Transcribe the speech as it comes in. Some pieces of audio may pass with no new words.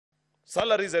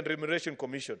Salaries and Remuneration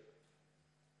Commission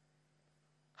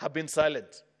have been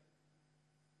silent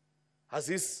as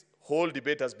this whole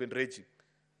debate has been raging.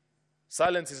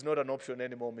 Silence is not an option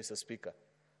anymore, Mr. Speaker.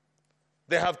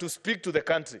 They have to speak to the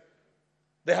country.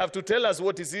 They have to tell us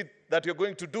what is it that you're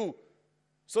going to do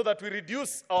so that we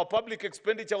reduce our public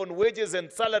expenditure on wages and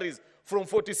salaries from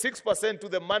 46% to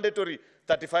the mandatory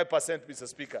 35%, Mr.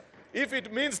 Speaker. If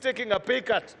it means taking a pay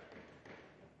cut,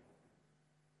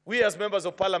 we as members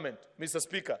of parliament, Mr.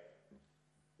 Speaker,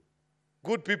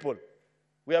 good people,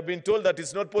 we have been told that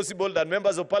it's not possible, that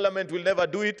members of parliament will never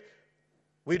do it.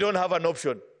 We don't have an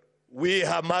option. We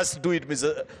must do it,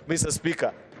 Mr.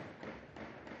 Speaker.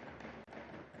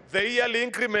 The yearly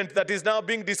increment that is now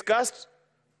being discussed,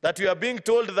 that we are being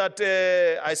told that,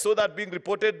 I saw that being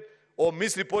reported or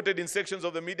misreported in sections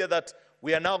of the media, that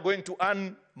we are now going to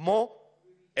earn more.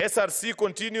 SRC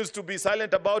continues to be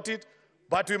silent about it,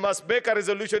 but we must make a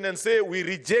resolution and say we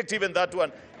reject even that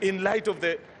one in light of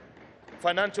the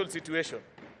financial situation.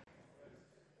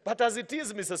 But as it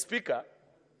is, Mr. Speaker,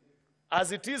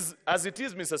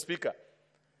 Mr. Speaker,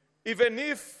 even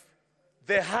if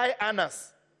the high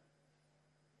earners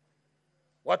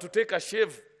were to take a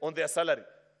shave on their salary,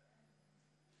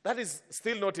 that is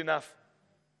still not enough.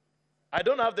 I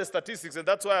don't have the statistics, and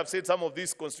that's why I've said some of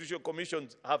these constitutional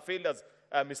commissions have failed us,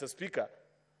 Mr. Speaker.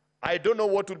 I don't know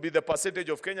what will be the percentage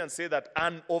of Kenyans say that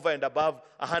earn over and above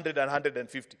 100 and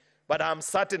 150. But I'm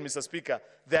certain, Mr. Speaker,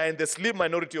 they are in the slim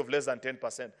minority of less than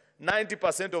 10%.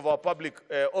 90% of our public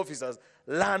officers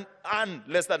earn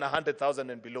less than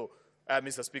 100,000 and below,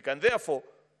 Mr. Speaker. And therefore,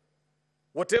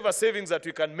 whatever savings that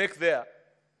we can make there,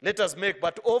 let us make.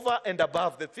 But over and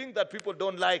above, the thing that people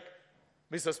don't like,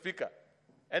 Mr. Speaker,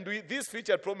 and this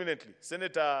featured prominently.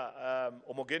 Senator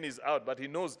Omogeni is out, but he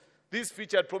knows this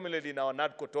featured prominently in our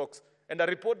NADCO talks. And a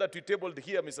report that we tabled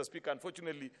here, Mr. Speaker,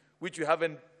 unfortunately, which we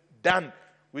haven't done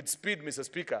with speed, Mr.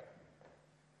 Speaker,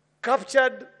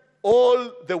 captured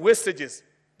all the wastages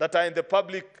that are in the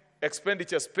public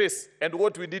expenditure space and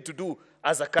what we need to do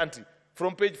as a country.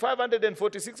 From page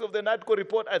 546 of the NADCO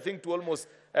report, I think, to almost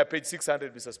page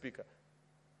 600, Mr. Speaker.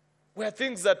 Where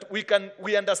things that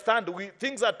we understand,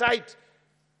 things are tight.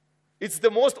 It's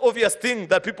the most obvious thing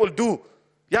that people do.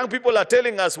 Young people are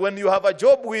telling us, when you have a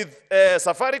job with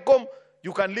Safaricom,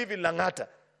 you can live in Langata.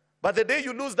 But the day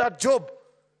you lose that job,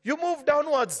 you move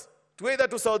downwards to either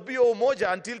to South B or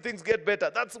Umoja until things get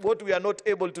better. That's what we are not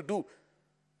able to do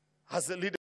as a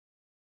leader.